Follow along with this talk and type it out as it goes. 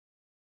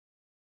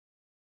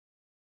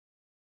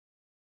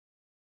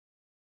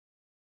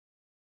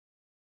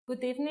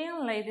Good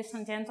evening, ladies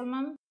and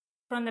gentlemen.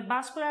 From the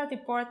Vascular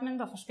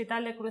Department of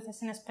Hospital de Cruces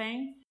in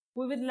Spain,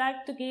 we would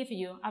like to give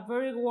you a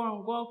very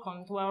warm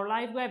welcome to our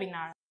live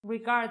webinar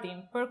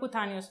regarding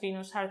percutaneous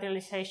venous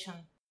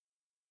arterialization.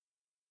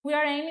 We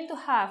are aiming to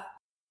have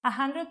a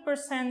 100%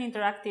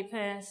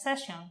 interactive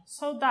session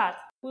so that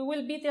we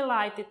will be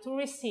delighted to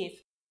receive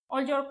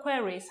all your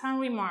queries and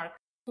remarks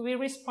to be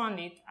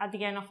responded at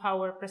the end of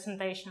our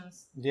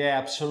presentations. Yeah,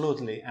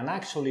 absolutely. And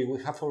actually,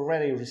 we have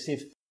already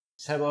received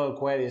several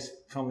queries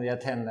from the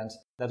attendants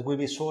that will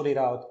be sorted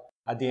out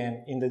at the end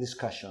in the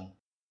discussion.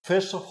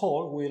 First of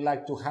all, we'd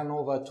like to hand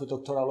over to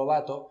Dr.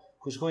 Lobato,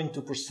 who's going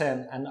to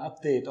present an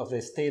update of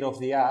the state of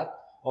the art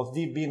of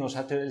deep venous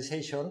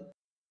arterialization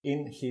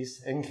in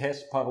his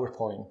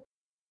PowerPoint.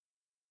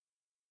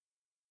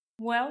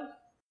 Well,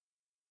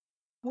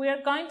 we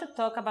are going to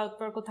talk about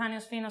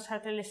percutaneous venous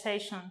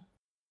arterialization.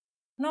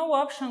 No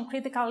option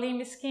critical limb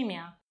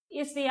ischemia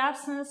is the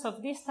absence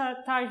of distal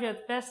target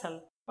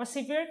vessel or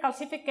severe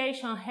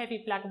calcification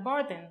heavy plaque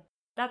burden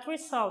that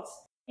results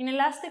in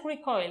elastic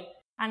recoil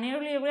and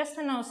early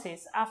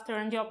restenosis after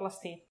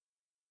angioplasty.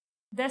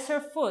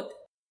 Desert foot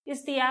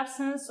is the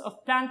absence of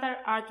plantar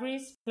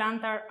arteries,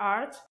 plantar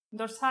arch,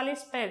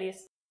 dorsalis pedis,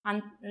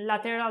 and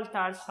lateral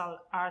tarsal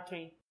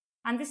artery,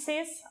 and this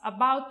is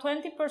about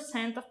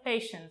 20% of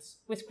patients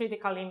with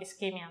critical limb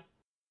ischemia.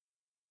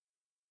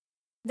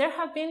 There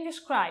have been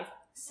described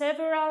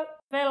several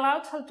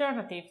bailout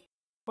alternatives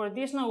for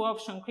these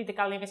no-option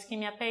critical limb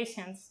ischemia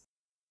patients.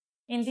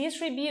 In this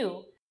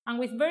review, and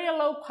with very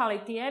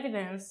low-quality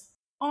evidence,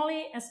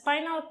 only a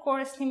spinal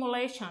cord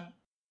stimulation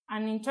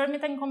and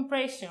intermittent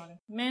compression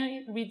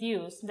may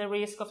reduce the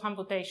risk of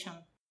amputation.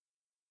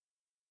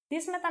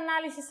 This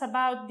meta-analysis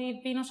about deep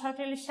venous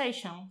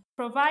arterialization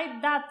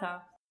provide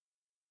data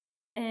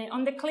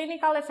on the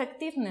clinical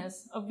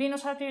effectiveness of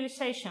venous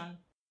arterialization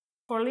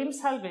for limb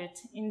salvage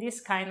in this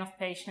kind of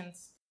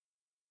patients.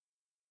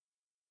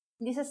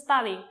 This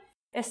study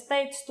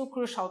states two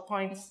crucial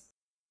points.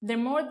 The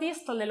more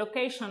distal the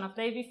location of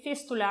the AV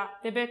fistula,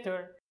 the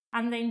better,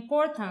 and the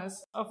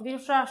importance of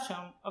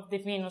disruption of the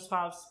venous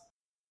valves.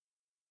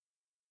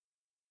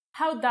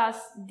 How does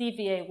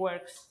DVA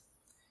works?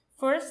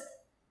 First,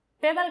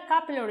 pedal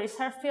capillaries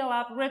are filled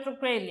up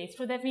retrogradely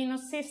through the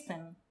venous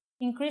system,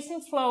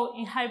 increasing flow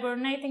in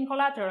hibernating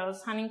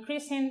collaterals and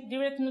increasing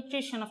direct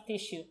nutrition of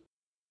tissue.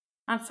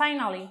 And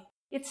finally,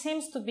 it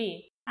seems to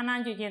be an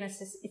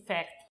angiogenesis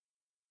effect.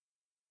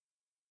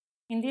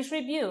 In this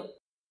review,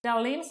 the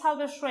limb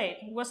salvage rate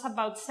was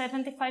about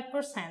 75%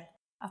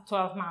 at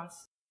 12 months.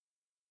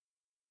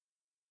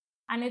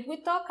 And if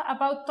we talk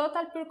about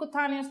total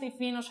percutaneous deep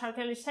venous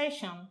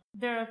arterialization,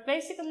 there are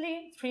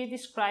basically three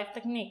described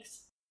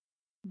techniques: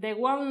 the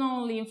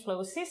well-known limb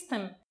flow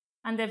system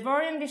and the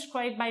variant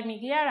described by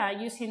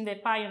Migliara using the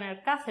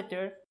Pioneer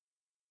catheter,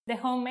 the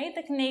homemade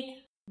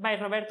technique by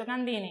Roberto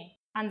Gandini,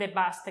 and the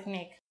BAS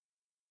technique.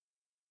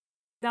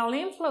 The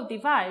limb flow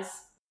device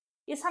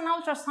is an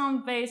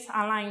ultrasound-based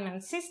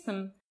alignment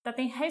system that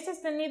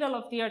enhances the needle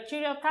of the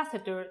arterial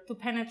catheter to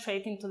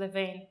penetrate into the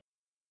vein.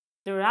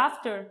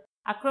 Thereafter,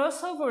 a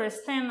crossover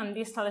stent and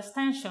distal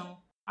extension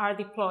are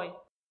deployed.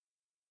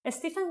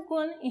 Stephen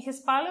Kuhn in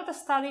his pilot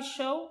study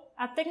showed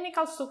a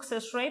technical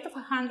success rate of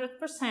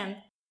 100%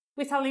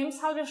 with a limb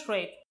salvage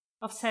rate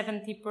of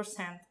 70%.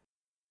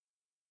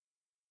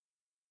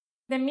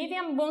 The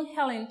median bone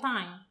healing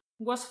time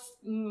was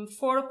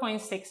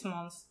 4.6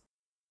 months.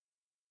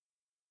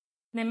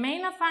 The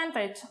main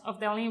advantage of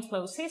the limb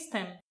flow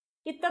system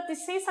is that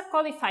this is a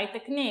codified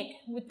technique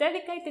with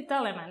dedicated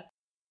elements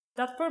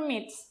that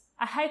permits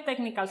a high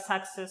technical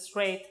success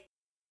rate.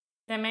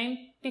 The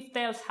main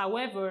pitfalls,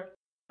 however,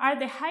 are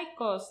the high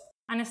cost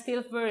and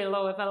still very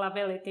low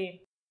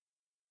availability.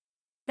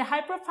 The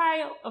high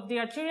profile of the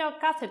arterial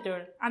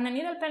catheter and the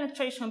needle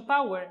penetration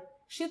power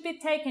should be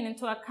taken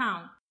into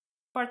account,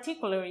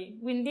 particularly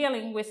when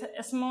dealing with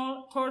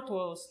small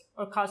tortuous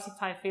or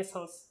calcified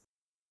vessels.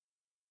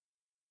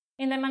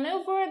 In the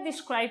maneuver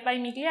described by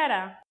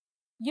Migliara,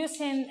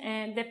 using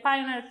the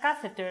Pioneer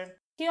catheter,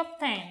 he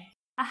obtained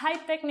a high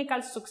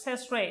technical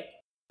success rate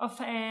of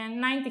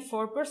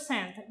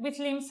 94% with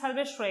limb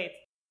salvage rate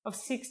of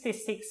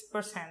 66%.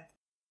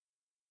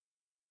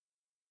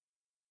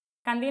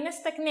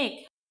 Gandini's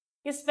technique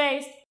is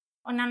based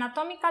on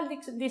anatomical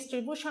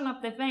distribution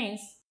of the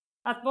veins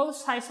at both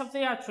sides of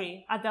the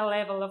artery at the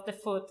level of the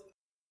foot.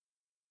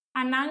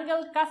 An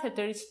angled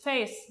catheter is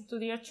faced to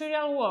the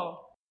arterial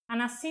wall,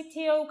 and a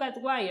CTO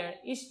guide wire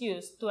is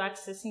used to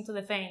access into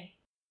the vein.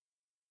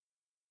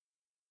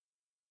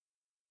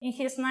 In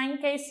his 9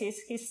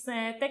 cases, his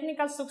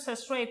technical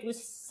success rate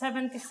was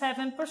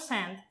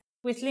 77%,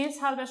 with limb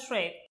salvage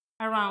rate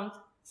around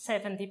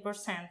 70%.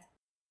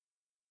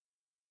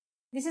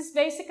 This is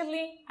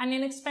basically an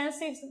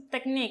inexpensive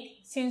technique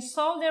since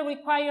all the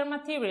required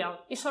material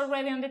is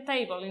already on the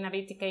table in a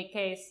BTK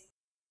case.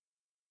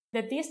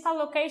 The distal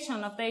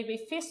location of the AV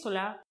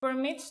fistula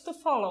permits to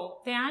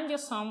follow the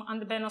angiosome and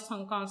the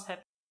venosome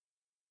concept.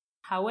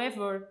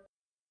 However,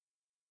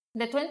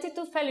 the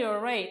 22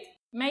 failure rate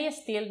may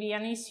still be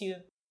an issue,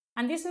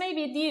 and this may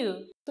be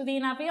due to the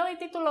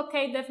inability to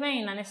locate the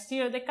vein and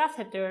steer the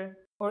catheter,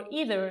 or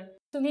either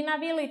to the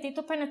inability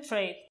to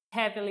penetrate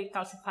heavily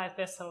calcified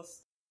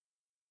vessels.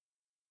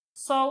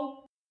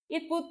 So,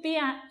 it would be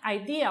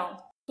ideal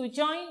to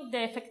join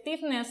the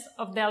effectiveness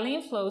of the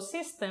lymph flow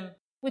system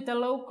with the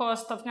low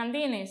cost of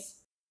Gandini's,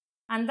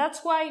 and that's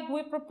why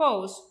we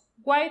propose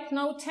wide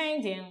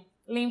node-changing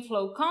lymph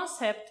flow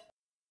concept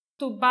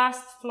to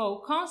vast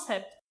flow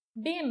concept,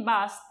 being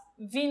vast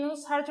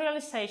venous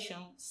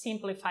arterialization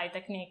simplified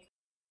technique.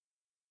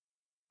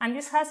 And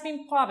this has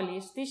been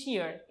published this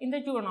year in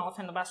the Journal of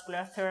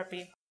Endovascular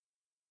Therapy.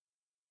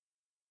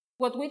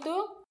 What we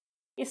do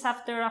is,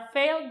 after a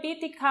failed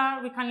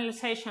BTK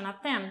recanalization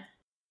attempt,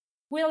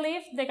 we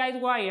leave the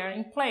guide wire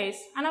in place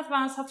and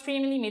advance a 3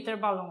 mm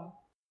balloon.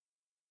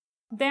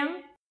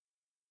 Then,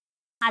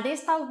 a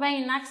distal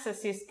vein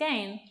access is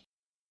gained,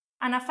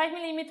 and a 5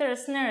 mm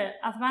snare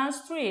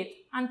advanced through it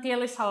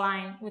until it's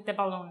aligned with the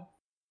balloon.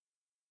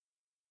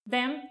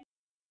 Then,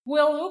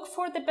 we'll look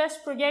for the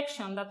best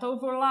projection that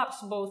overlaps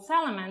both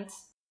elements,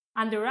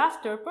 and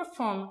thereafter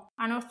perform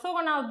an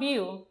orthogonal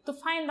view to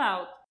find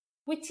out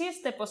which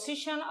is the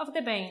position of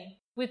the vein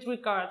with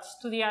regards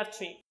to the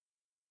artery.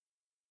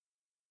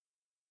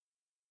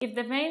 If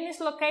the vein is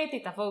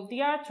located above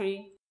the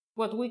artery,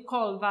 what we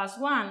call VAS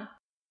 1,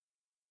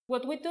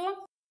 what we do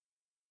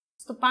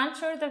is to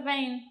puncture the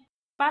vein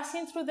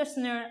passing through the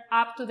snare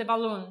up to the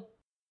balloon.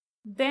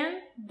 Then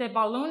the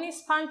balloon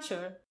is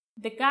punctured,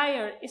 the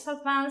gyre is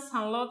advanced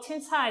and lodged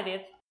inside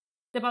it,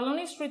 the balloon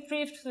is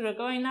retrieved through the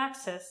going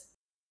axis,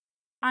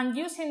 and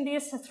using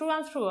this through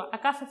and through, a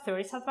catheter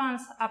is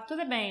advanced up to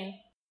the vein,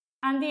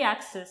 and the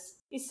axis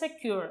is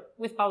secured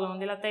with balloon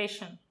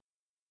dilatation.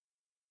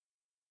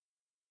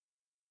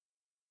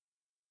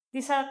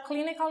 These are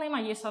clinical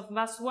images of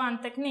VAS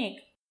 1 technique,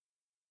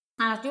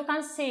 and as you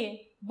can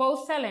see,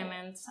 both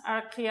elements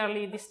are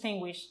clearly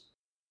distinguished.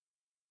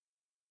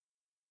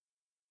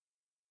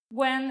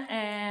 When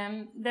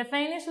the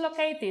vein is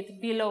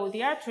located below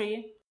the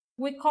artery,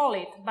 we call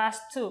it VAS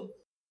 2,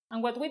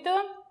 and what we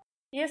do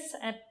is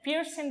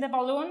piercing the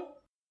balloon,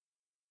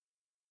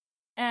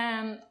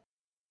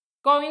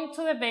 going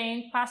to the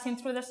vein, passing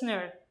through the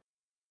snare.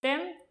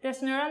 Then the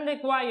snare and the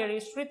wire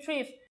is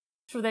retrieved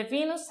through the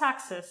venous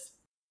axis.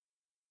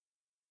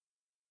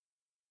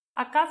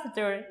 A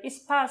catheter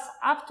is passed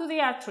up to the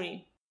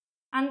artery,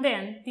 and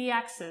then the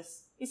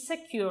axis is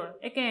secured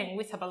again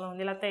with a balloon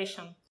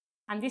dilatation.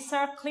 And these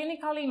are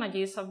clinical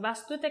images of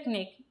VAS 2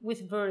 technique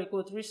with very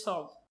good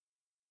result.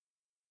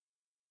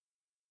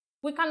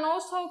 We can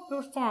also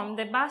perform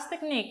the VAS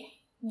technique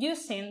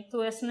using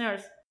 2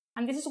 snares,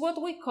 and this is what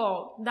we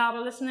call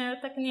double snare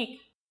technique,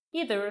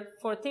 either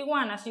for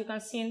T1 as you can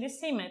see in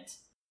this image,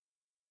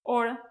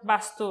 or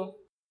VAS 2.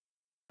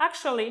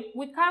 Actually,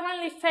 we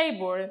currently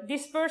favor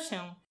this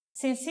version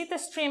since it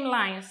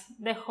streamlines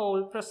the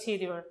whole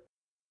procedure.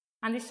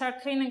 And these are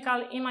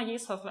clinical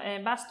images of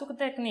VAS 2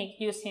 technique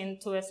using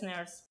 2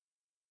 snares.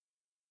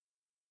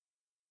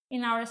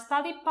 In our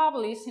study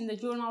published in the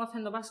Journal of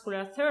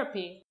Endovascular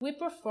Therapy, we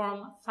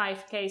performed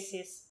 5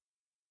 cases.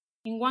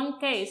 In one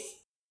case,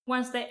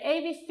 once the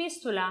AV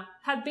fistula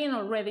had been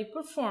already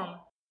performed,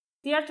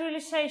 the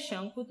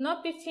arterialization could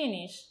not be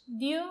finished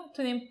due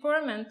to the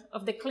impairment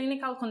of the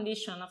clinical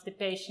condition of the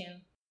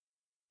patient.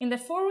 In the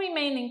 4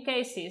 remaining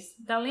cases,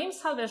 the limb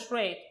salvage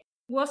rate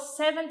was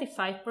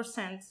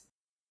 75%.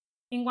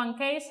 In one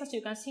case, as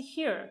you can see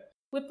here,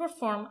 we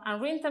performed a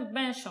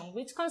reintervention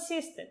which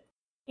consisted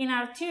in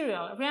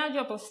arterial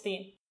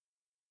reangioplasty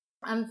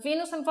and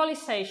venous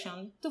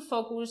embolization to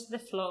focus the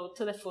flow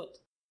to the foot.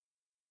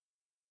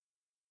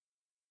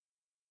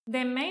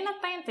 The main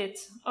advantage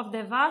of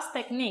the VAS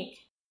technique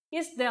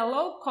is the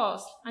low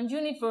cost and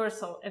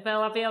universal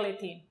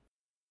availability.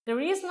 There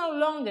is no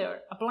longer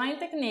a blind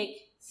technique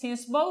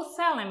since both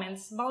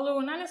elements,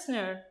 balloon and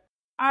snare,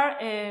 are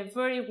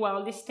very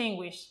well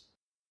distinguished.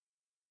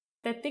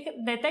 The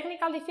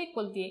technical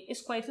difficulty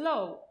is quite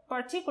low,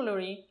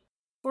 particularly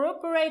for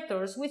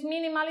operators with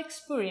minimal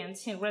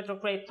experience in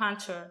retrograde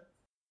puncture.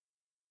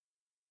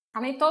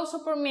 And it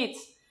also permits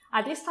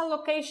a distal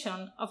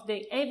location of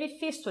the AV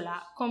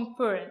fistula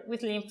compared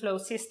with lymph flow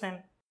system.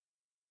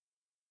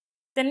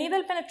 The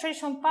needle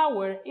penetration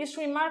power is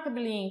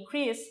remarkably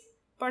increased,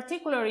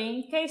 particularly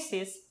in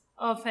cases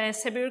of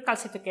severe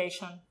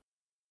calcification.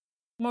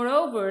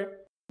 Moreover,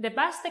 the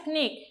VAS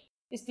technique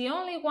is the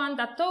only one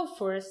that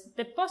offers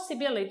the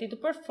possibility to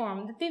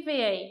perform the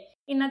DVA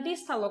in a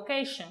distal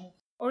location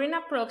or in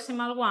a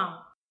proximal one,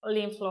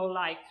 lymph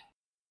flow-like.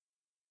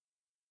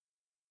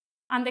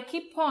 And the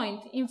key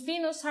point in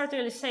venous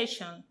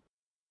arterialization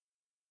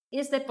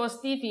is the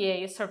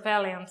post-DVA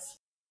surveillance.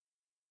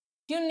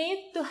 You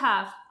need to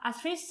have a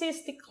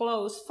 360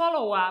 close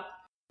follow-up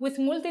with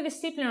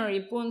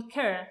multidisciplinary wound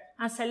care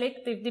and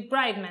selective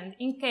debridement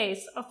in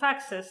case of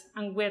access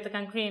and wet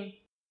gangrene.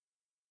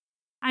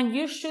 And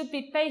you should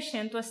be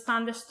patient to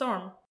stand the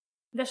storm.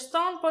 The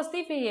storm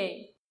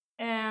post-DVA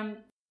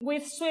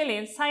with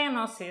swelling,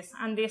 cyanosis,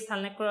 and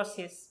distal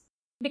necrosis.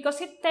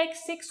 because it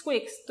takes 6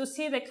 weeks to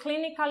see the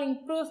clinical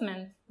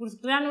improvement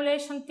with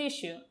granulation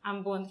tissue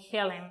and wound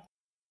healing.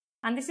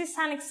 And this is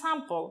an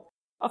example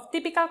of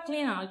typical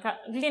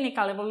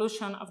clinical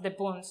evolution of the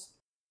wounds.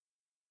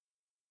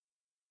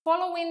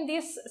 Following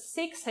these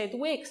 6-8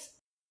 weeks,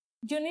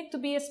 you need to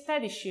be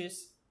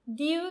expeditious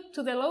due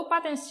to the low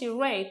patency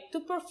rate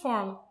to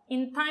perform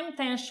in-time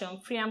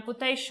tension-free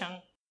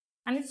amputation,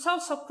 and it's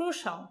also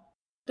crucial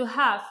to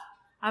have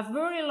a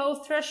very low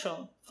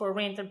threshold for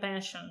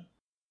reintervention.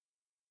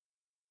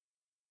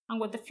 And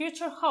what the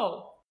future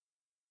holds,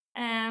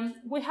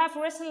 we have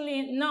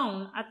recently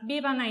known at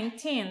Viva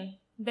 19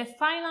 the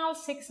final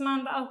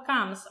 6-month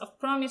outcomes of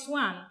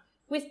PROMISE-1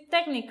 with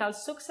technical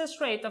success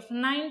rate of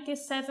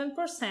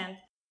 97%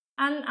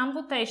 and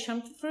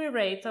amputation-free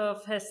rate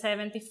of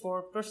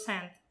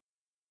 74%.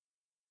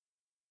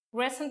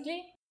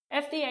 Recently,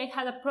 FDA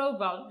had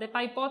approval the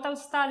pivotal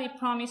study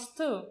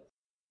PROMISE-2,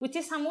 which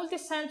is a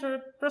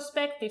multi-center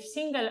prospective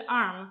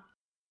single-arm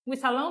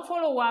with a long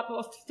follow-up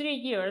of 3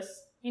 years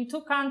in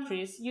 2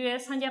 countries,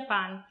 US and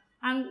Japan,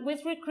 and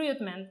with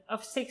recruitment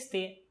of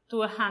 60 to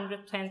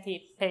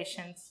 120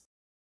 patients.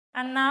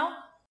 And now,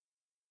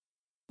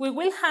 we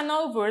will hand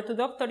over to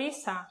Dr.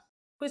 Isa,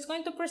 who is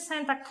going to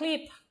present a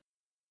clip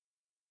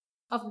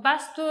of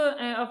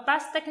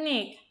VAS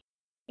technique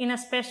in a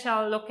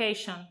special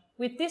location.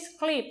 With this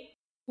clip,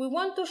 we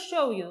want to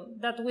show you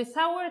that with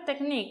our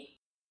technique,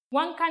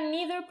 one can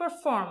either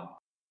perform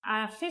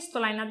a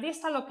fistula in a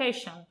distal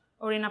location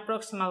or in a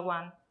proximal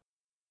one.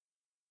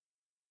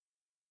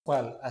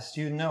 Well, as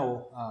you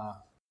know,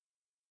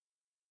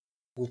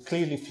 we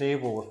clearly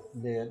favor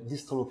the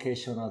distal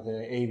location of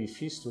the AV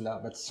fistula,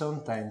 but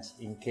sometimes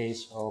in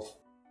case of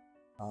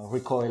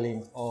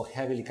recoiling or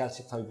heavily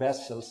calcified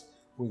vessels,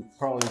 we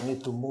probably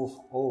need to move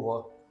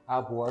over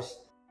upwards,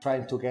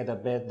 trying to get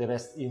the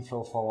best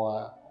inflow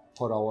for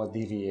our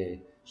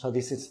DVA. So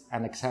this is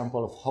an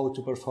example of how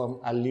to perform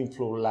a lymph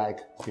flow-like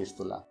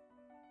fistula.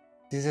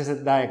 This is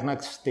a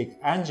diagnostic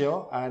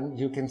angio, and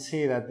you can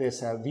see that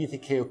there's a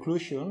VTK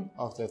occlusion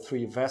of the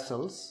 3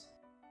 vessels.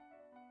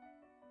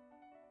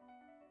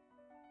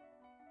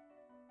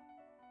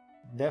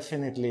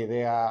 Definitely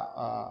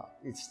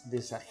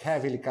there's a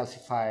heavily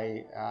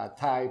calcified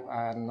type,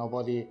 and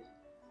nobody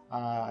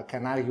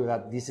can argue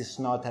that this is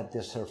not at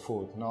the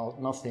forefoot,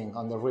 nothing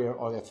on the rear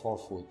or the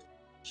forefoot.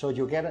 So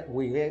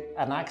we get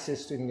an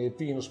access to the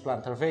venous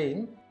plantar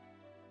vein.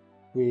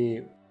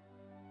 We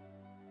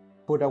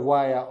put a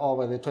wire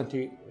over the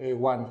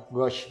 21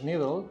 gauge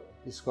needle.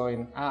 It's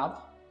going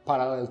up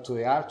parallel to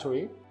the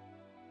artery.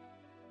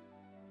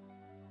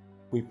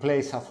 We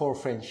place a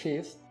 4-frame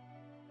sheath.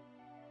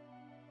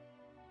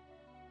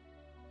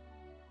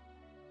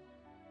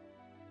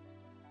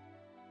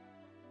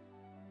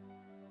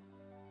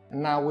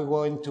 Now we're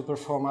going to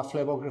perform a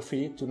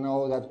phlebography to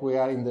know that we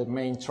are in the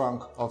main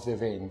trunk of the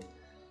vein.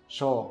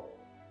 So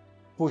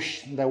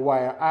push the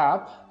wire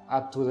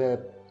up to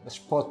the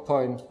spot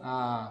point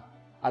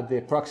at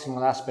the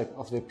proximal aspect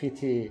of the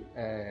PT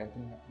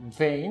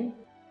vein,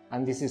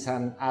 and this is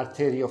an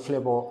simultaneous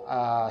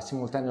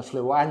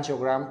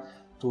phleboangiogram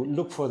to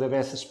look for the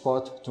best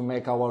spot to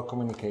make our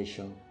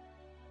communication.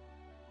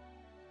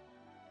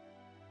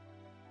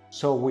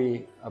 So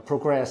we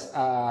progress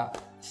a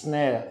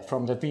snare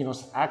from the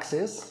venous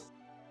axis,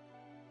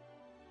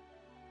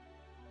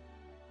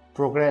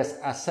 progress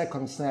a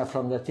second snare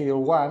from the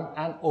arterial one,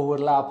 and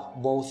overlap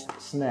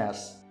both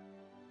snares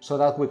so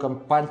that we can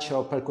puncture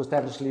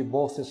percutaneously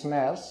both the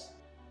snares.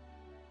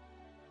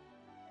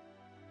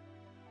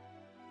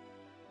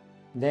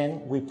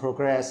 Then we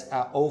progress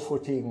a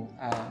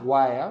O14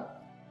 wire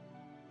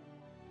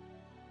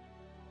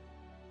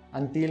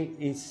until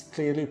it's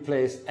clearly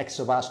placed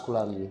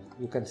extravascularly.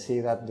 You can see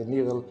that the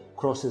needle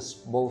crosses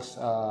both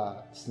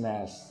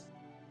snares.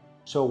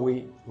 So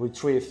we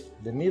retrieve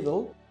the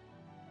needle,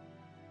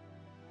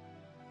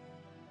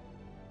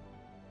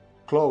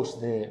 close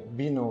the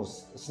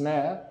venous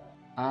snare,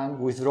 and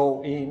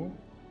withdraw in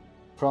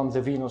from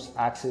the venous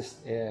axis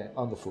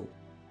on the foot.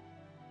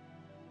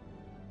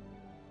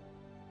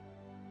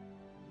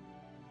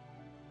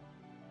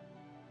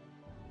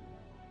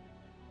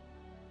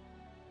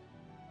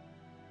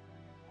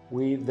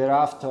 We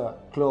thereafter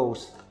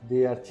close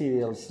the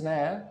arterial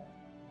snare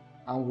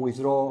and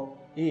withdraw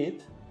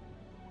it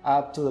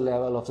up to the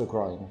level of the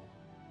groin.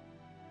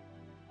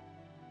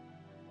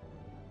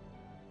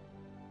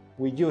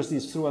 We use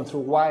this through and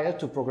through wire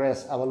to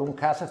progress a balloon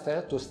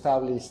catheter to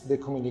establish the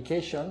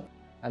communication,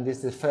 and this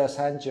is the first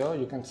angio.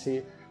 You can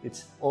see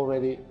it's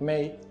already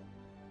made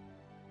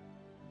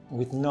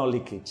with no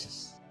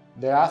leakages.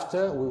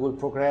 Thereafter, we will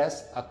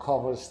progress a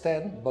cover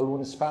stent,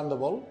 balloon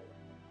expandable.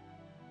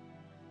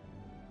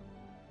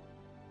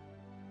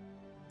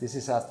 This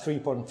is a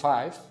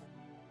 3.5.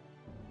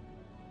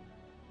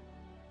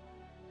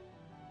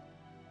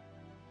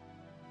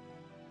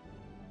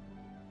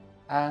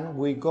 And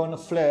we're going to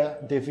flare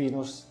the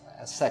venous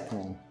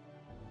segment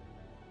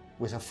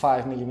with a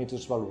 5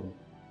 mm balloon.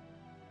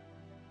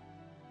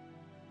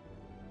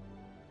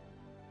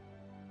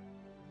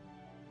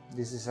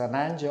 This is an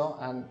angio,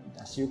 and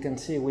as you can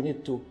see, we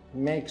need to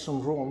make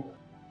some room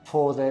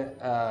for the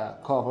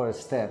cover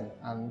stent,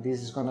 and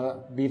this is going to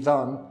be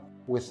done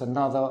with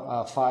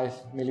another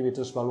 5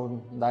 millimeters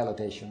balloon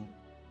dilatation.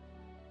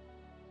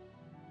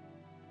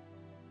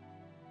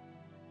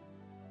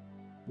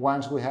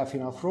 Once we have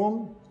enough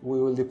room, we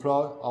will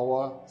deploy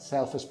our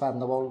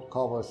self-expandable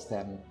cover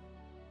stent.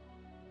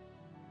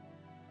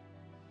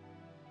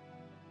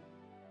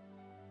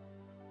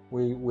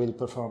 We will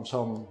perform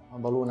some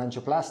balloon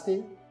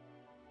angioplasty.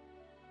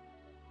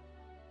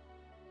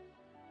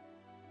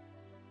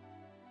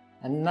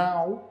 And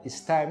now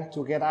it's time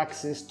to get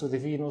access to the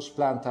venous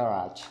plantar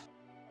arch.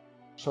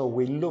 So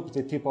we loop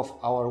the tip of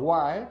our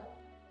wire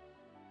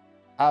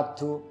up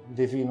to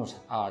the venous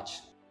arch.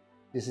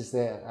 This is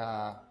the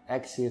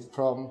exit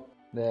from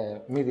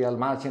the medial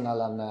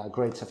marginal and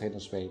great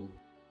saphenous vein.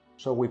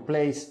 So we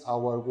place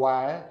our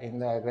wire in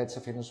the great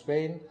saphenous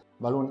vein,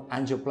 balloon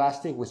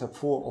angioplasty with a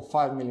 4 or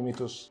 5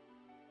 millimeters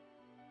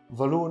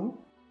balloon.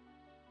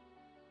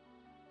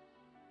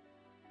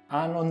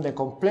 And on the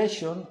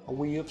completion,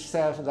 we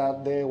observe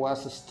that there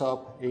was a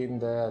stop in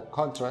the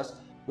contrast,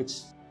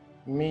 which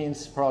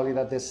means probably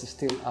that there's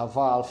still a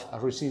valve, a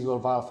residual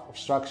valve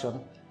obstruction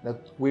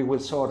that we will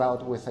sort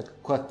out with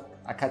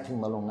a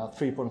cutting balloon, a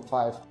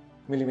 3.5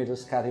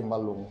 millimeters cutting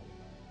balloon.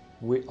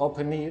 We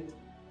open it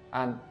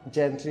and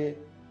gently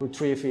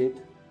retrieve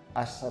it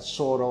as a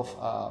sort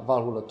of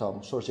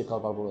valvulotome,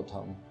 surgical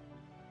valvulotome.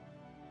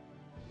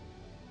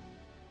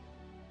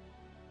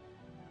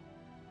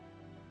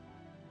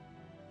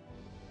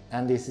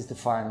 And this is the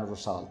final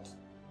result.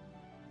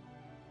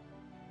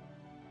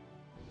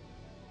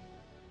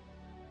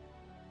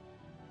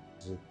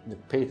 The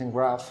patent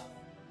graft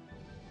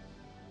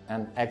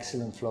and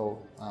excellent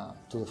flow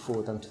to the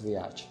foot and to the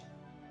arch.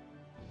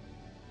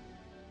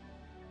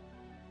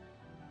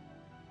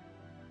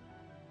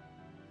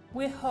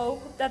 We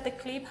hope that the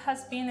clip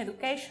has been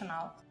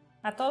educational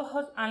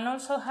and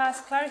also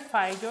has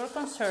clarified your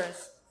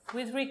concerns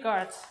with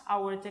regards to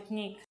our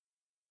technique.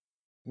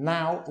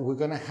 Now we're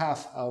going to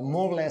have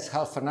more or less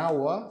half an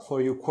hour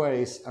for your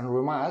queries and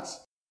remarks.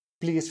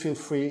 Please feel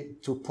free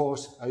to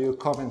post your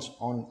comments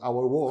on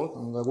our wall,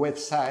 on the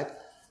website,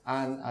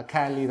 and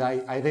kindly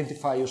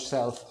identify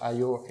yourself,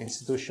 your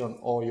institution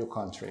or your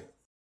country.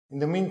 In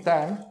the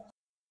meantime,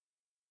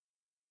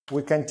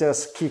 we can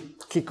just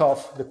kick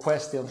off the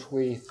questions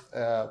with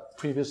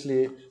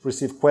previously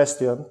received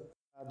question.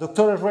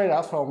 Dr.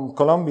 Herrera from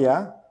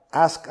Colombia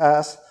asked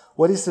us,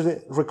 what is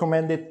the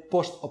recommended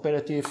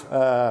post-operative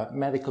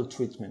medical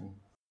treatment?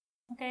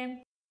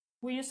 Okay,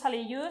 we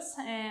usually use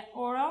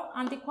oral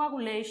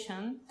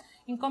anticoagulation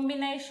in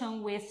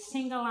combination with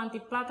single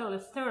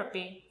antiplatelet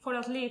therapy for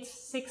at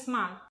least 6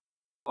 months,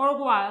 or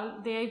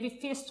while the AV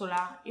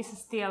fistula is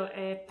still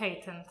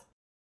patent.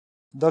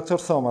 Dr.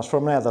 Thomas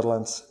from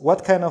Netherlands,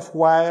 what kind of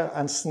wire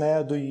and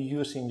snare do you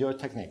use in your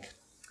technique?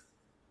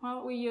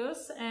 Well, we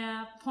use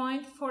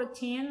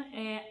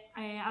 0.14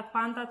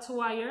 advantage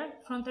wire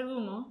from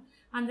Terumo,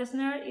 and the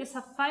snare is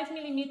a 5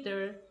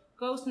 millimeter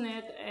ghost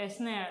net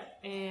snare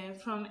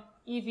from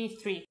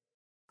EV3.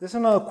 There's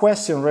another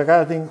question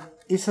regarding,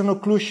 is an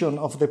occlusion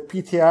of the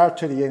PTA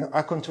artery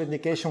a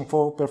contraindication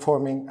for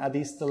performing a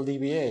distal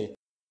DVA?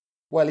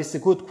 Well, it's a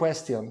good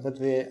question, but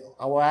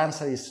our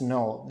answer is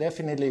no.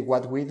 Definitely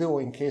what we do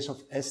in case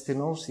of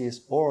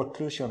stenosis or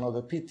occlusion of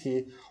the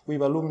PT, we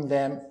balloon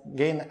them,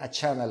 gain a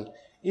channel,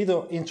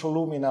 either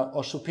intraluminal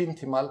or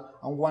subintimal,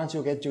 and once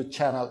you get your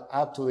channel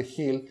up to the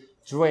heel,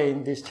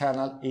 drain this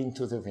channel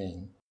into the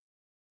vein.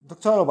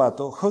 Dr.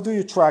 Lobato, how do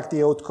you track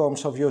the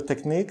outcomes of your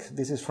technique?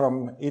 This is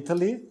from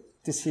Italy,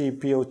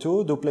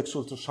 TCPO2, duplex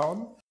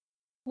ultrasound.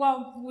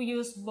 Well, we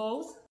use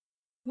both.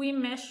 We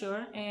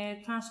measure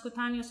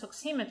transcutaneous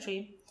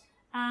oximetry,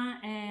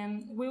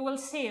 and we will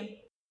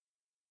see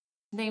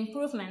the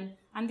improvement.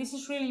 And this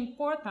is really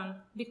important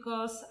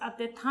because at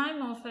the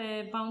time of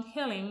bone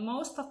healing,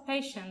 most of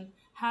patients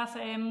have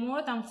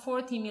more than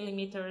 40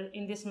 millimeters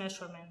in this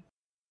measurement.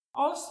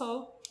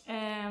 Also,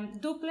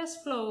 duplex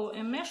flow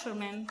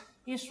measurement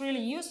is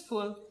really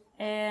useful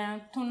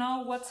to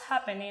know what's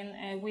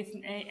happening with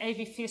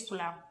AV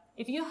fistula.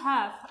 If you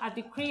have a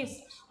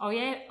decrease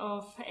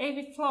of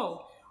AV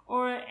flow,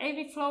 or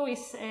AV flow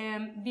is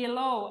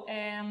below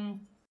 100%,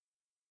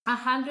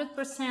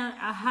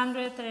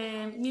 100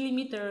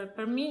 millimeter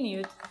per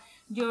minute,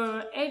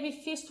 your AV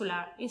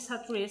fistula is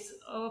at risk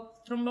of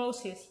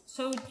thrombosis.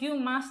 So you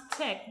must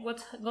check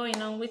what's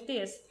going on with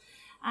this.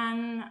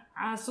 And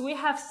as we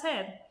have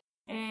said,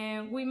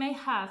 we may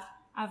have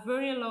a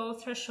very low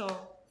threshold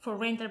for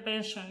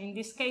reintervention in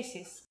these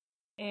cases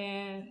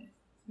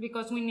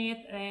because we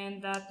need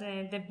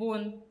the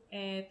wound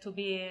to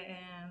be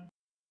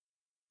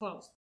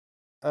closed.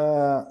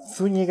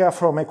 Zúñiga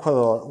from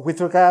Ecuador.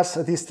 With regards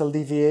to distal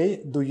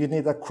DVA, do you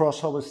need a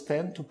crossover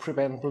stent to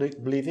prevent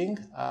bleeding?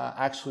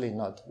 Actually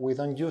not. We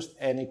don't use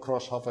any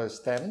crossover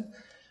stent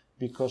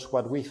because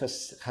what we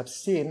have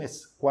seen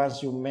is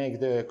once you make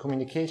the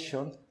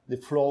communication, the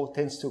flow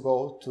tends to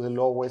go to the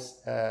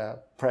lowest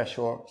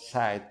pressure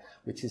side,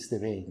 which is the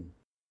vein.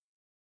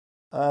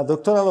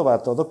 Dr.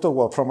 Lobato, Dr.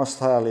 Ward from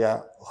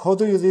Australia, how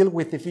do you deal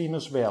with the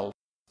venous valve?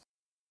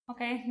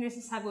 Okay, this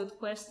is a good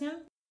question.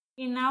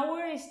 In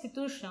our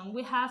institution,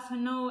 we have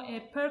no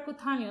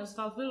percutaneous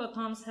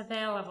valvulotomes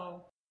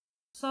available.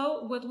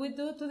 So what we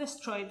do to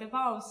destroy the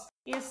valves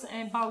is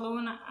a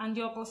balloon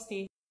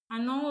angioplasty,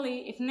 and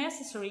only if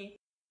necessary,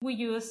 we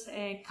use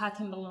a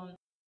cutting balloon.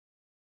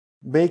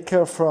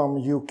 Baker from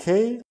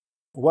UK,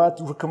 what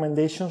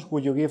recommendations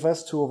would you give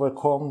us to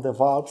overcome the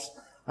valves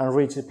and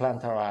reach the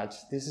plantar arch?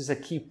 This is a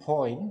key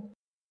point,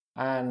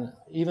 and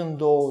even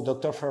though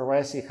Dr.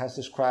 Ferresi has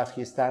described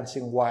his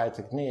dancing wire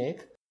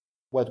technique,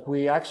 what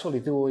we actually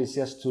do is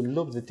just to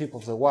loop the tip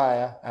of the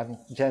wire and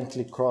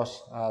gently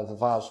cross the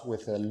valves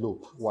with a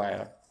loop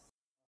wire.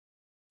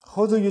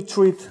 How do you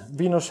treat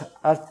venous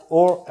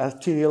or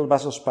arterial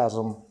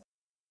vasospasm?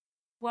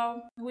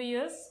 Well, we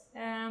use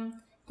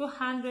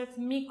 200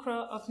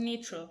 micro of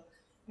nitro.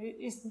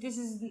 This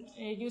is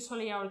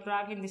usually our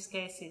drug in these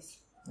cases.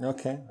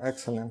 Okay,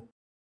 excellent.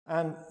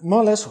 And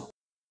more or less,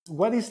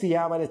 what is the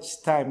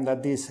average time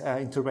that this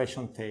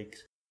intervention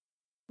takes?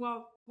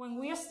 Well, when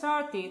we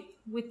started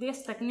with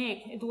this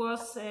technique, it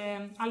was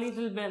a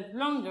little bit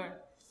longer,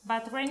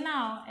 but right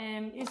now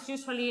it's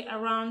usually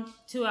around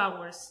 2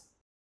 hours.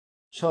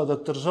 So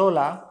Dr.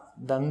 Zola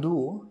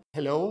Dandu,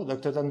 hello,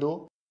 Dr.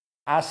 Dandu,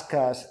 asked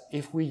us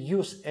if we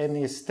use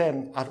any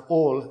stent at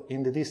all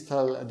in the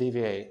distal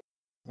DVA.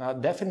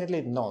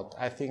 Definitely not.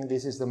 I think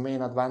this is the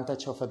main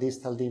advantage of a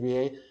distal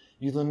DVA.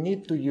 You don't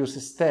need to use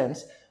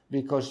stents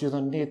because you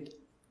don't need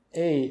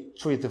A,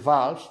 treat the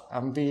valves,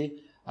 and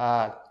B,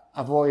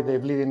 avoid the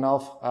bleeding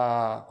off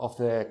of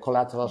the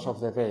collaterals of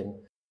the vein.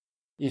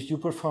 If you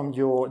perform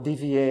your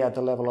DVA at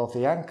the level of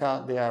the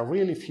ankle, there are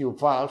really few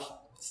valves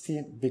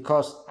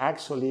because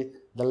actually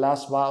the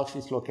last valve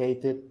is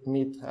located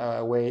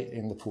midway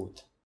in the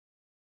foot.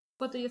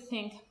 What do you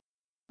think?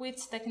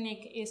 Which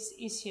technique is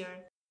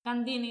easier,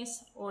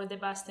 Gandinis or the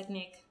BAS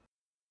technique?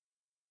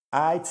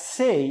 I'd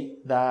say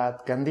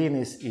that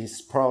Gandinis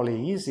is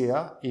probably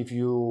easier if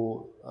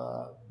you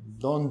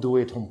don't do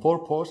it on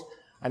purpose,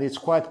 and it's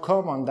quite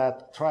common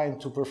that trying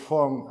to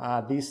perform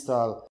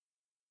distal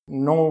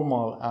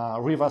normal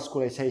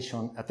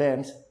revascularization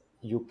attempts,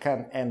 you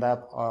can end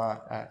up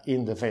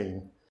in the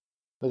vein.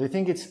 But I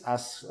think it's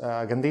as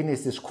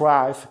Gandinis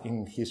described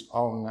in his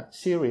own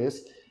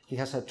series, he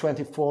has a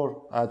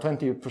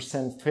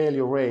 20%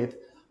 failure rate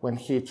when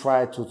he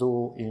tried to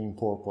do it in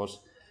purpose.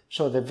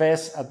 So the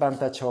best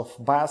advantage of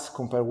BAS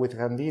compared with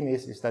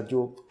Gandinis is that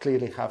you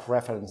clearly have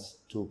reference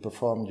to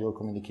perform your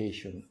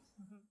communication.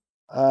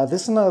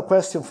 This is another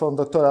question from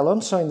Dr.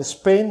 Alonso in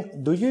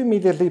Spain. Do you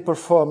immediately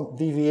perform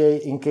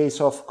DVA in case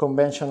of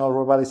conventional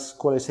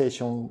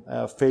revascularization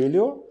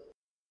failure?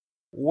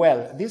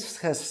 Well, this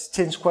has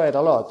changed quite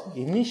a lot.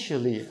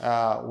 Initially,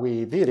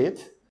 we did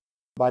it,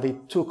 but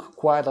it took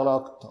quite a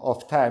lot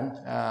of time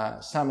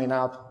summing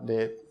up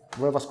the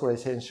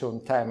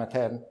revascularization time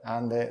attempt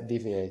and the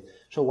DVA.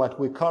 So what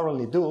we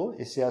currently do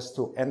is just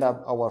to end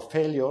up our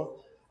failure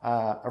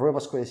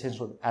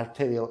revascularization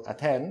arterial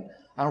attempt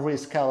and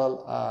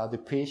reschedule the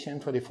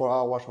patient 24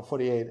 hours or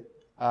 48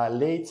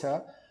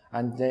 later,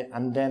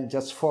 and then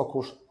just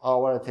focus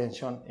our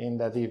attention in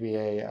the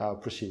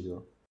DVA procedure.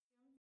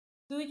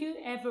 Do you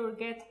ever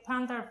get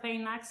plantar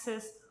vein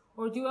access,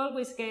 or do you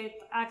always get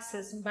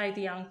access by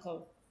the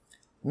ankle?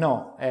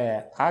 No,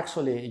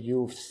 actually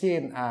you've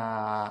seen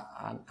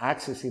an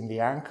access in the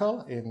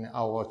ankle in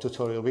our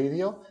tutorial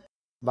video,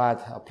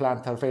 but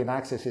plantar vein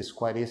access is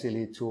quite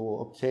easily to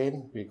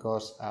obtain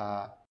because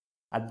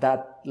at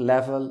that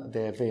level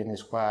the vein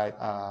is quite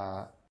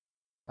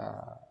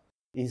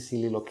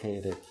easily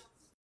located.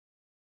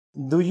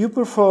 Do you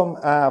perform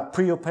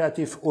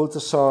preoperative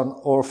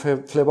ultrasound or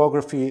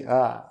phlebography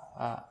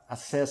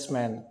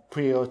assessment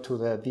prior to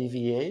the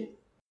DVA?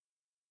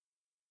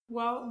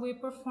 Well, we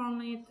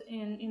perform it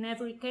in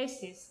every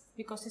case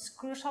because it's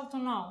crucial to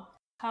know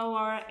how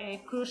are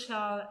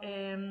crucial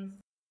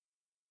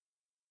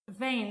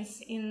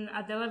veins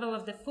at the level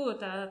of the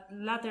foot,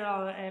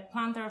 lateral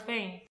plantar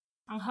vein,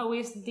 and how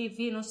is the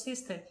venous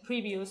system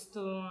previous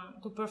to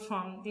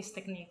perform this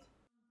technique.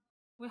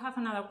 We have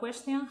another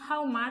question.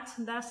 How much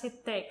does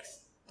it take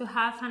to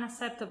have an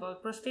acceptable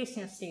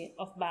proficiency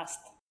of BAST?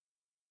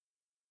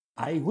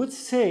 I would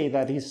say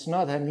that it's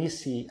not an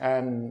easy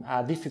and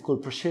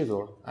difficult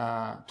procedure,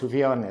 to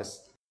be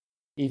honest.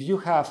 If you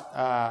have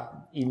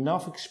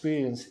enough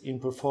experience in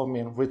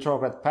performing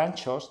retrograde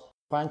punctures,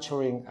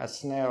 puncturing a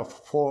snare of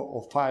 4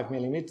 or 5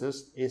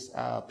 millimeters is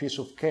a piece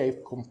of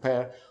cake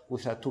compared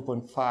with a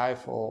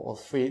 2.5 or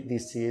 3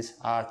 disease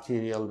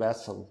arterial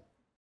vessel.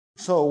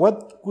 So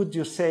what would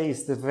you say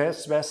is the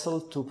best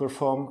vessel to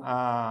perform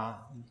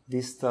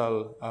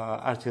distal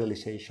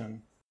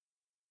arterialization?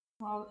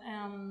 Well,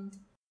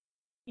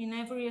 in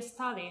every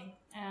study,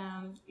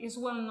 it's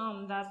well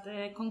known that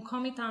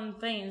concomitant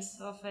veins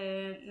of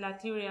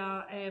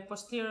lateral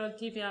posterior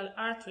tibial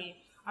artery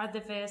are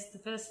the best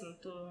vessel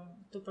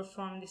to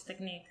perform this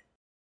technique.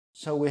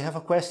 So we have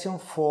a question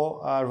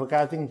for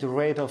regarding the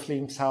rate of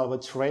limb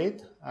salvage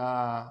rate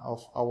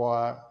of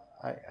our.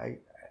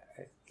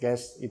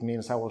 guess it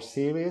means our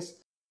series.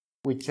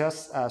 We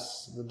just,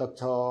 as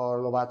Dr.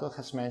 Lobato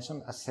has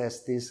mentioned,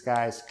 assess these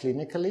guys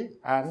clinically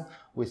and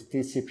with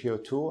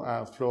TCPO2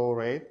 and flow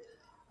rate,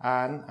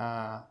 and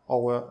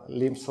our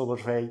limb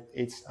salvage rate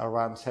is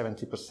around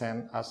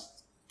 70%, as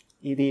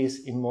it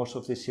is in most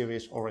of the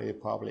series already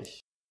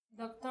published.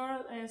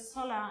 Dr.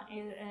 Sola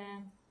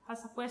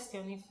has a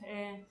question if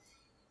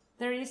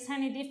there is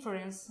any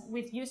difference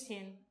with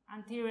using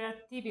anterior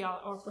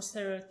tibial or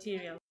posterior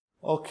tibial.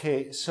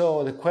 Okay,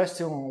 so the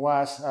question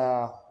was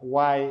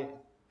why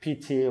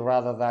PT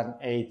rather than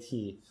AT?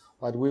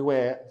 What we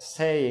were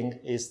saying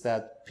is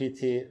that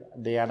PT,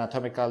 the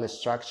anatomical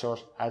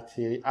structures,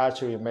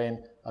 artery,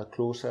 vein,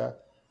 occlusive,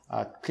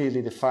 are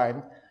clearly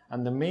defined,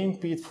 and the main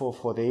pitfall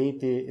for the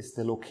AT is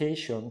the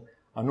location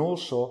and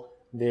also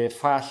the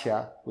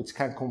fascia, which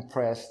can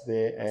compress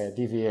the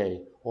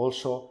DVA.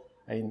 Also,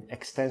 in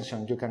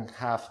extension, you can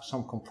have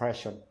some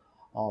compression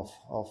of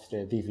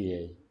the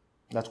DVA.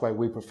 That's why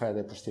we prefer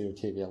the posterior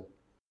tibial.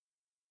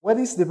 What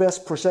is the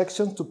best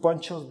projection to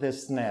puncture the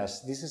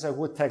snares? This is a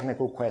good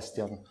technical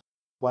question.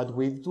 What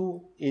we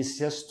do is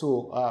just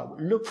to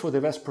look for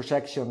the best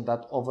projection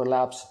that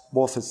overlaps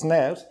both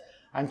snares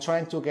and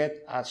trying to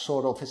get a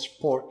sort of a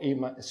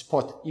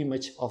spot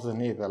image of the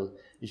needle.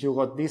 If you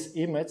got this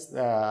image,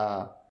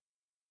 the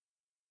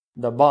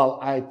ball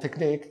eye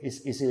technique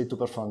is easy to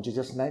perform. You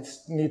just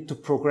need to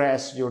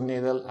progress your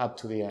needle up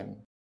to the end.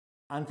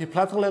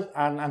 Antiplatelet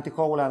and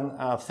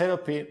anticoagulant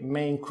therapy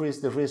may increase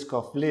the risk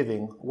of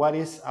bleeding. What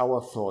is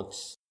our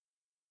thoughts?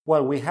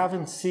 Well, we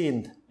haven't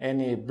seen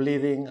any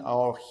bleeding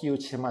or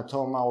huge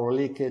hematoma or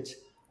leakage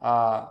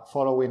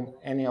following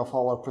any of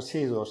our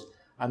procedures.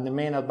 And the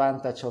main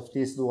advantage of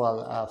this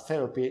dual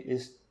therapy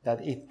is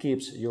that it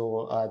keeps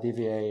your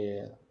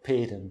DVA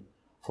patent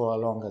for a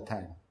longer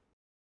time.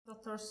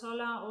 Dr.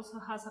 Sola also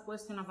has a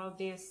question about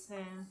this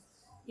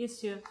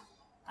issue,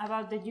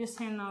 about the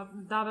using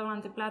of double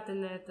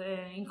antiplatelet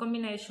in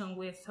combination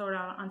with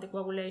oral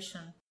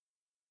anticoagulation.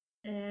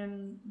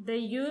 They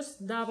use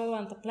double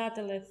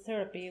antiplatelet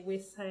therapy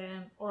with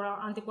oral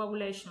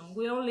anticoagulation.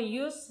 We only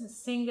use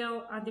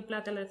single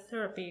antiplatelet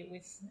therapy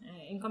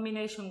in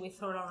combination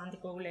with oral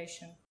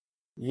anticoagulation.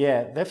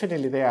 Yeah,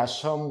 definitely there are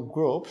some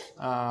groups,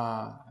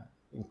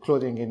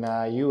 including in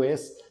the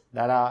US,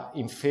 that are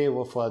in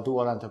favor for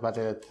dual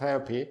antiplatelet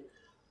therapy,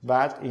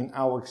 but in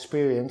our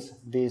experience,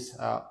 this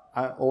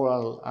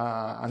oral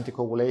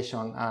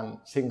anticoagulation and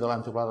single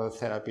antiplatelet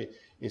therapy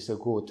is a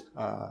good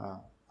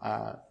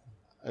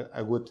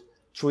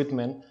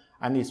treatment,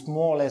 and it's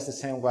more or less the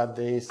same what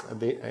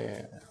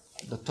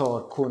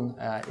Dr. Kuhn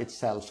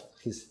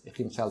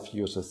himself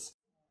uses.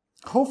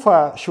 How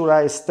far should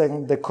I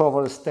extend the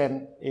cover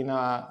stent in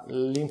a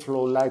lymph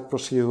flow-like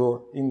procedure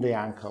in the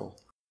ankle?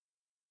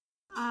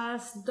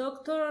 As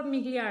Dr.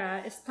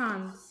 Migliara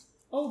stands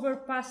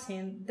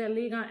overpassing the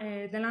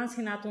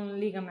lancinatum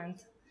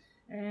ligament.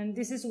 And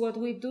this is what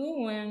we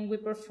do when we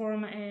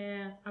perform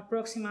a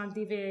proximal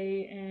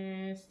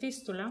DVA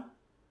fistula.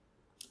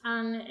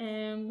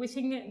 And we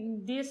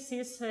think this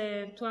is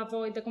to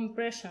avoid the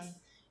compression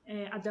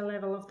at the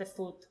level of the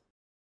foot.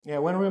 Yeah,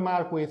 one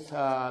remark with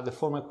the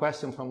former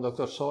question from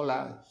Dr.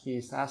 Sola,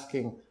 he's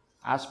asking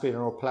aspirin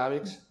or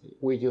Plavix.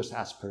 We use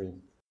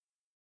aspirin.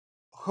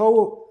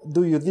 How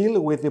do you deal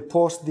with the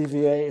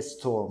post-DVA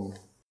storm?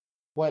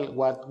 Well,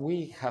 what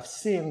we have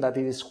seen that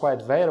it is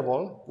quite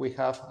variable. We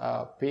have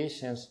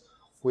patients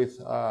with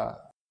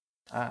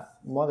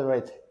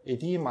moderate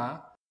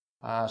edema,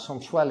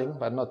 some swelling,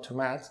 but not too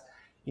much.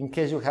 In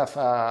case you have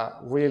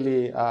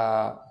really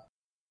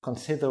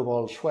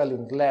considerable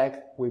swelling leg,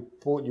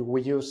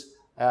 we use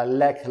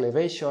leg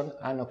elevation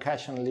and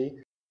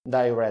occasionally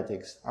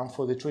diuretics. And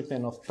for the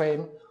treatment of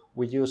pain,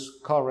 we use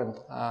current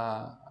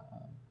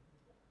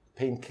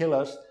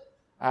painkillers,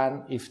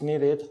 and if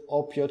needed,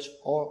 opioids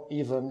or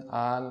even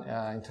an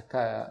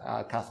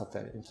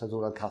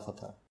intradural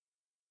catheter.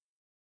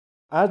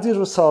 Are the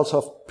results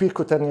of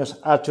percutaneous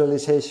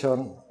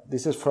arterialization,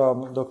 this is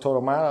from Dr.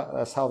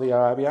 Omar, Saudi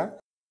Arabia,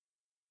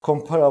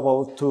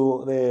 comparable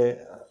to the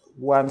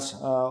ones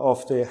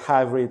of the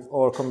hybrid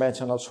or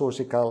conventional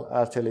surgical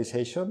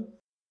arterialization?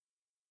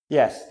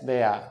 Yes,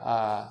 they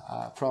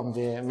are. From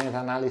the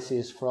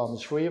meta-analysis from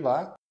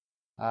Shriva,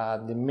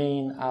 the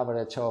mean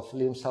average of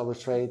limb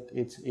salvage rate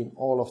is in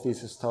all of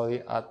this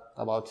study at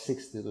about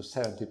 60 to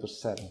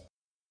 70%.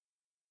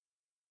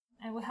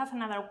 And we have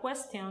another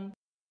question.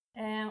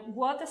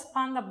 What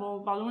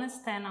expandable balloon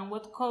stent and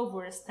what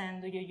cover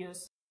stent do you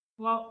use?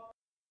 Well,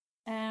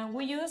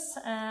 we use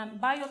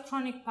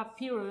Biotronic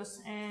Papyrus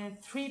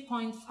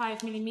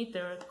 3.5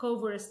 millimeter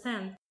cover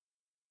stent,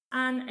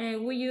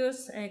 and we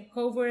use a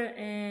cover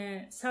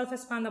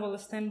self-expandable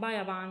stent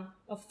Bioban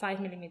of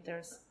 5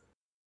 millimeters.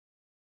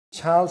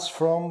 Charles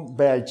from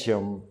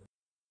Belgium.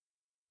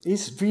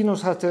 Is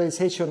venous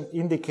arterialization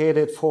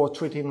indicated for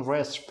treating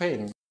rest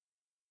pain?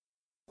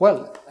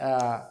 Well,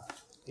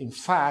 in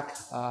fact,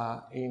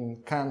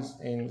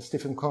 in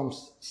Stephen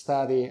Combs'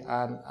 study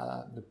and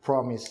the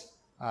PROMISE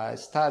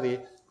study,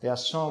 there are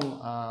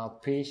some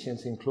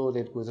patients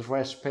included with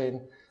rest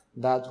pain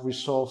that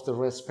resolve the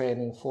rest pain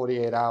in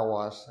 48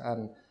 hours.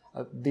 And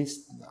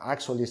this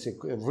actually is a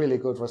really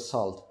good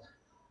result.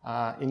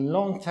 In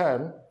long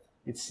term,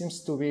 it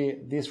seems to be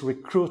this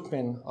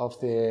recruitment of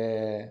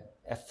the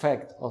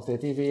effect of the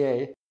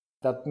DVA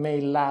that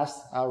may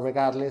last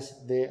regardless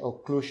the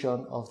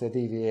occlusion of the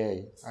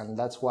DVA. And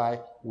that's why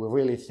we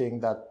really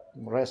think that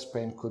rest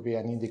pain could be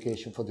an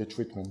indication for the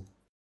treatment.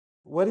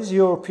 What is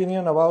your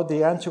opinion about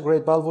the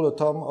antegrade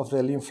valvulotome of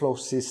the lymph flow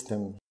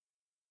system?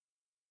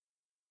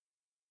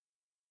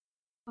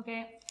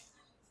 Okay,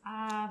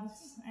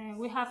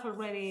 we have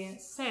already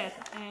said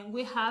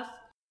we have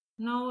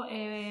no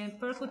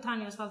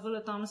percutaneous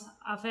valvulotomes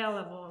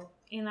available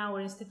in our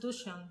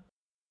institution.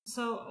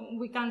 So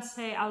we can't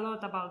say a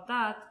lot about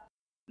that,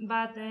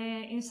 but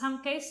in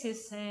some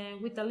cases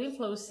with the lymph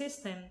flow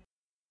system,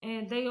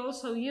 they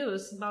also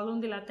use balloon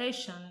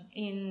dilatation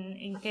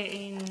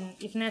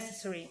if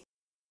necessary.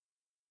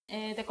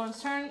 The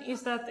concern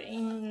is that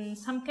in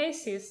some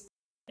cases,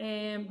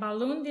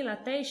 balloon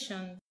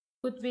dilatation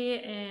could be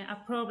a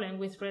problem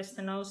with breast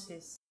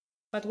stenosis.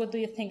 But what do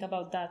you think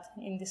about that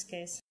in this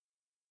case?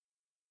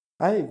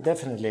 I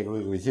definitely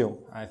agree with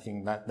you. I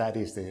think that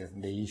is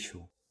the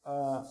issue.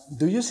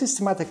 Do you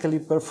systematically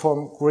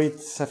perform great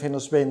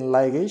saphenous vein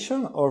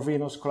ligation or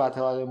venous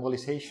collateral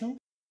embolization?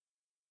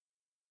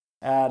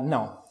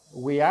 No.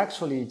 We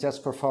actually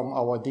just perform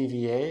our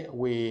DVA.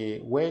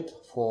 We wait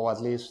for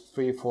at least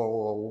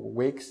 3-4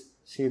 weeks,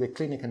 see the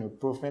clinical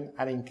improvement,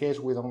 and in case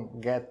we don't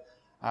get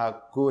a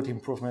good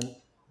improvement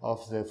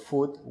of the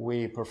foot,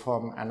 we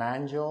perform an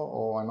angio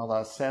or another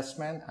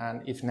assessment,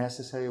 and if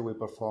necessary, we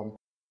perform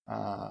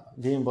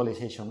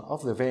de-embolization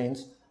of the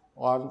veins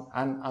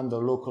and under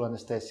local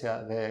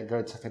anesthesia, the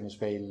great saphenous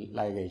vein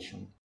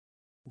ligation.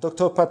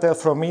 Dr. Patel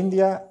from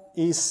India,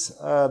 is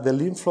the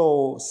lymph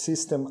flow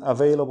system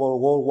available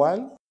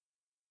worldwide?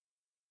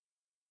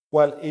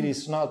 Well, it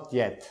is not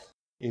yet.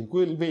 It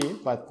will be,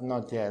 but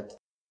not yet.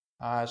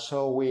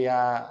 So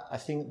I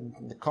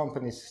think the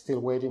company is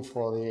still waiting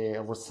for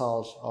the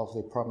results of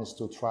the PROMISE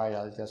 2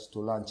 trial just to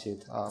launch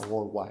it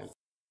worldwide.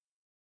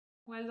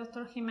 Well,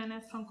 Dr.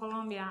 Jimenez from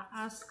Colombia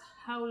asked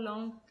how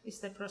long is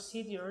the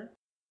procedure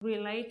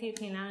related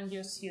in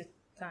angio-suit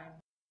time?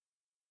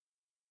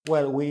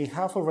 Well, we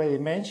have already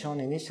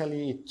mentioned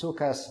initially it took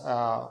us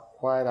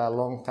quite a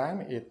long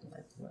time.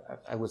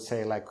 I would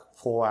say like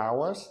 4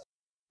 hours.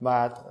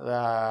 But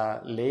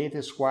the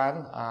latest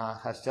one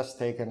has just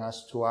taken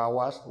us 2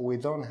 hours. We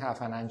don't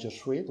have an angio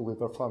suite. We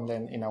perform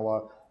them in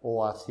our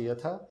OR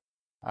theater.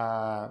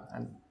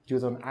 And you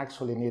don't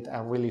actually need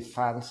a really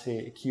fancy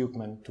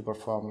equipment to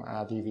perform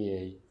a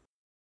DVA.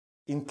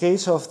 In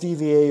case of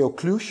DVA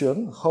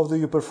occlusion, how do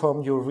you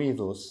perform your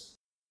redos?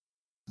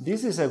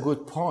 This is a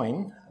good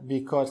point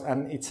because,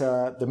 and it's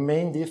the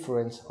main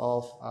difference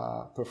of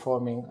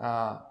performing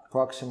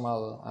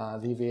proximal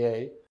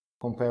DVA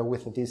compared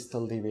with a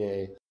distal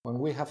DVA. When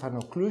we have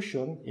an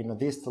occlusion in a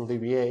distal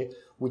DVA,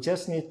 we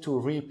just need to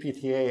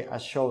re-PTA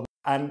as shown.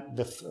 And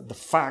the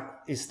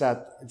fact is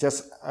that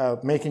just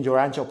making your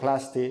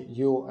angioplasty,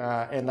 you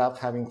end up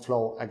having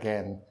flow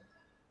again.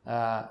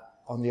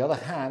 On the other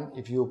hand,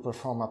 if you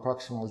perform a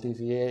proximal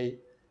DVA,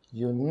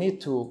 you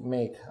need to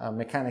make a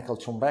mechanical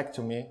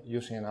thrombectomy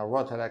using a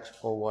Rotarex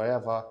or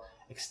whatever,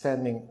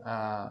 extending,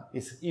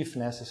 if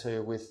necessary,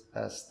 with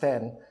a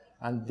stent.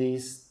 And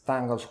this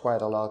tangles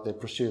quite a lot the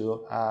procedure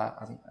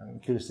and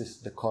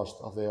increases the cost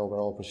of the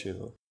overall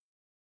procedure.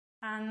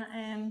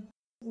 And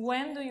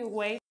when do you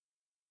wait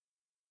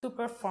to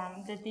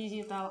perform the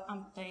digital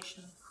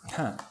amputation?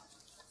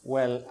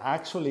 Well,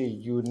 actually,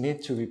 you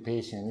need to be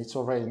patient. It's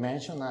already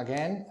mentioned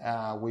again.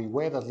 We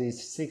wait at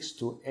least 6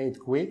 to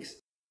 8 weeks,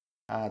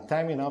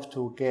 time enough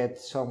to get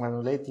some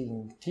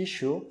granulating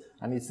tissue,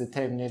 and it's the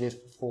time needed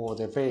for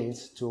the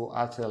veins to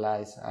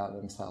arterialize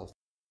themselves.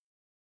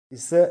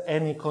 Is there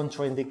any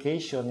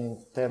contraindication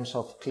in terms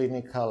of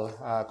clinical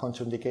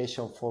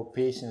contraindication for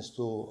patients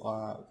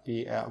to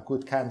be a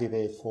good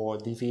candidate for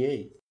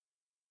DVA?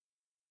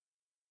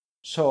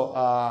 So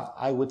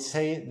I would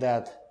say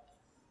that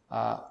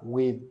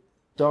we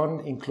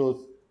don't include,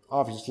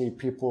 obviously,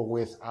 people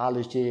with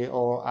allergy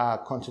or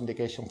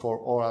contraindication for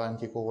oral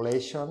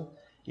anticoagulation.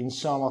 In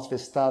some of the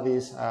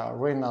studies,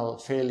 renal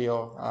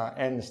failure,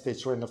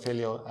 end-stage renal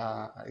failure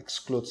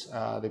excludes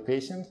the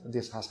patient.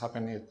 This has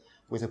happened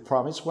with the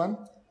PROMISE one.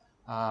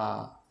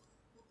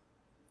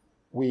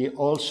 We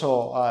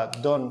also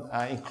don't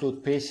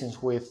include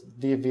patients with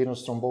deep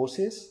venous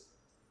thrombosis.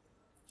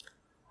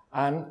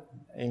 And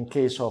in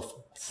case of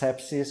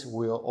sepsis,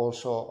 we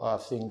also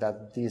think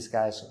that these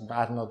guys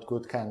are not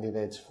good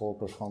candidates for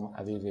performing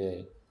a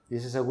DVA.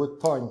 This is a good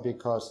point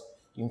because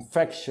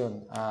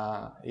infection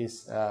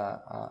is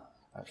a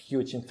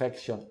huge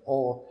infection,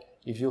 or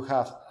if you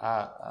have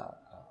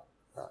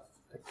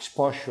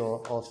exposure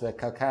of the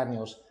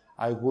calcaneus,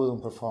 I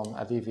wouldn't perform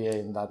a DVA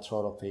in that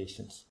sort of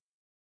patients.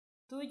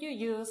 Do you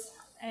use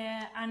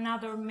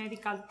another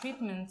medical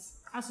treatments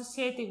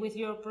associated with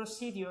your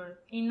procedure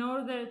in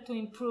order to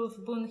improve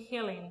wound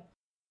healing?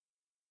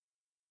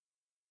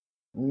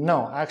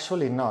 No,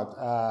 actually not.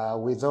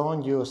 We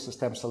don't use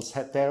stem cell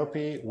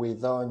therapy. We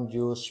don't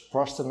use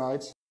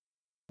prostanoids.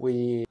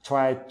 We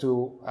try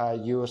to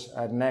use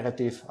a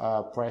negative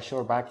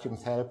pressure vacuum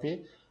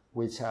therapy,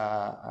 which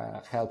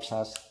helps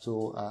us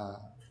to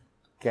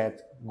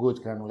get good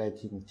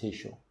granulating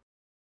tissue.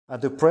 A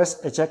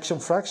depressed ejection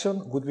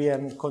fraction would be a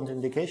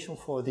contraindication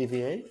for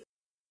DVA.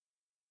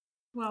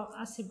 Well,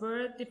 a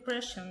severe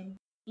depression,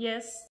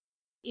 yes,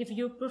 if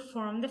you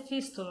perform the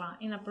fistula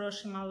in a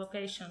proximal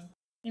location.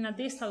 In a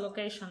distal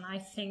location, I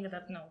think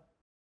that no.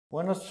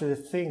 One of the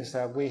things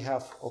that we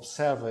have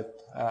observed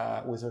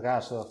with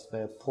regards to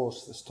the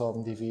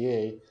post-storm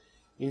DVA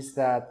is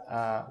that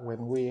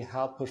when we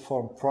have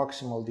performed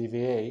proximal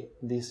DVA,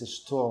 this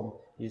storm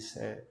is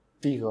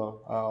bigger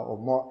or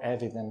more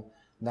evident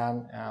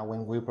than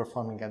when we're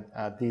performing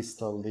a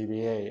distal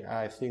DVA.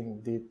 I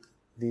think that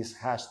this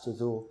has to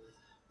do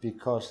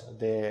because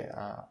the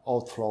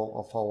outflow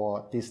of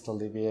our distal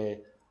DVA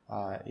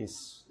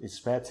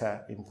is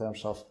better in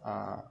terms of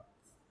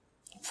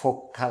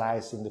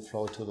focalizing the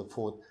flow to the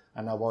foot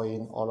and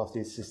avoiding all of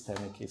this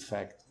systemic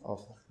effect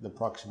of the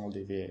proximal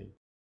DVA.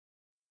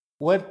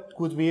 What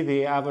could be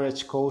the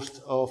average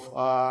cost of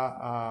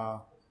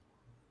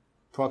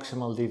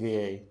proximal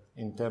DVA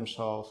in terms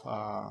of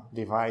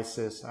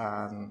devices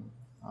and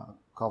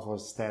cover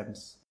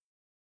stents?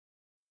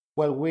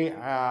 Well, we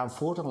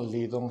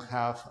unfortunately don't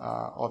have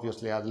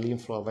obviously a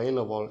LimFlow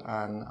available,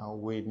 and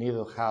we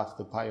neither have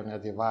the Pioneer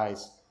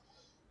device.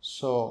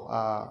 So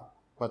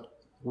what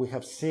we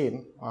have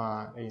seen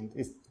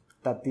is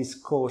that this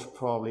cost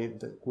probably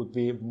would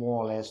be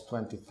more or less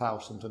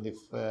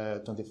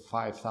 $20,000,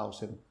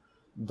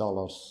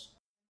 $25,000.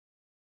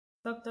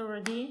 Dr.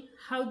 Rodi,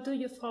 how do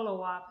you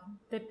follow up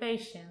the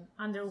patient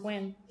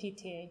underwent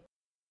PTA?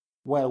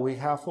 Well, we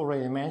have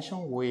already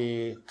mentioned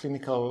we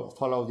clinical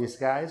follow these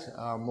guys.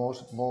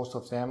 Most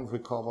of them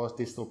recover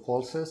distal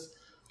pulses,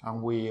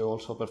 and we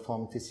also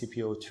perform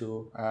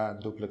TCPO2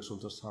 and duplex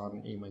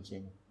ultrasound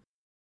imaging.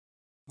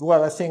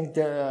 Well, I think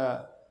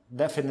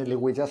definitely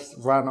we just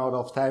ran out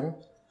of time,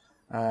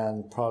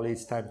 and probably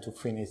it's time to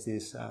finish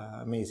this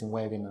amazing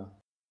webinar.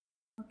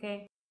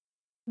 Okay.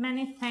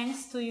 Many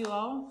thanks to you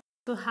all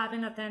to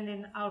having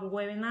attended our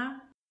webinar.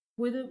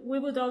 We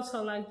would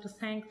also like to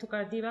thank to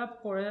Cardiva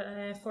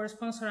for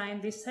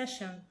sponsoring this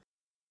session,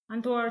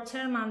 and to our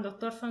chairman,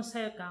 Dr.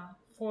 Fonseca,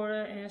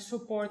 for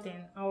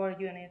supporting our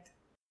unit.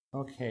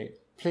 Okay.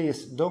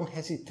 Please don't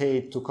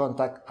hesitate to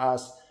contact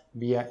us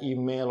via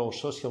email or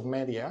social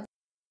media.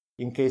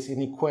 In case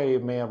any query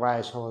may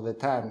arise over the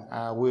time,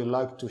 we'd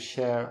like to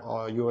share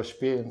your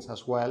experience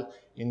as well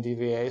in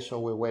DVA, so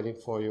we're waiting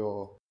for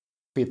your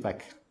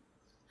feedback.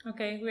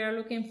 Okay, we are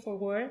looking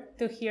forward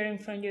to hearing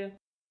from you.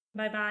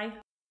 Bye-bye.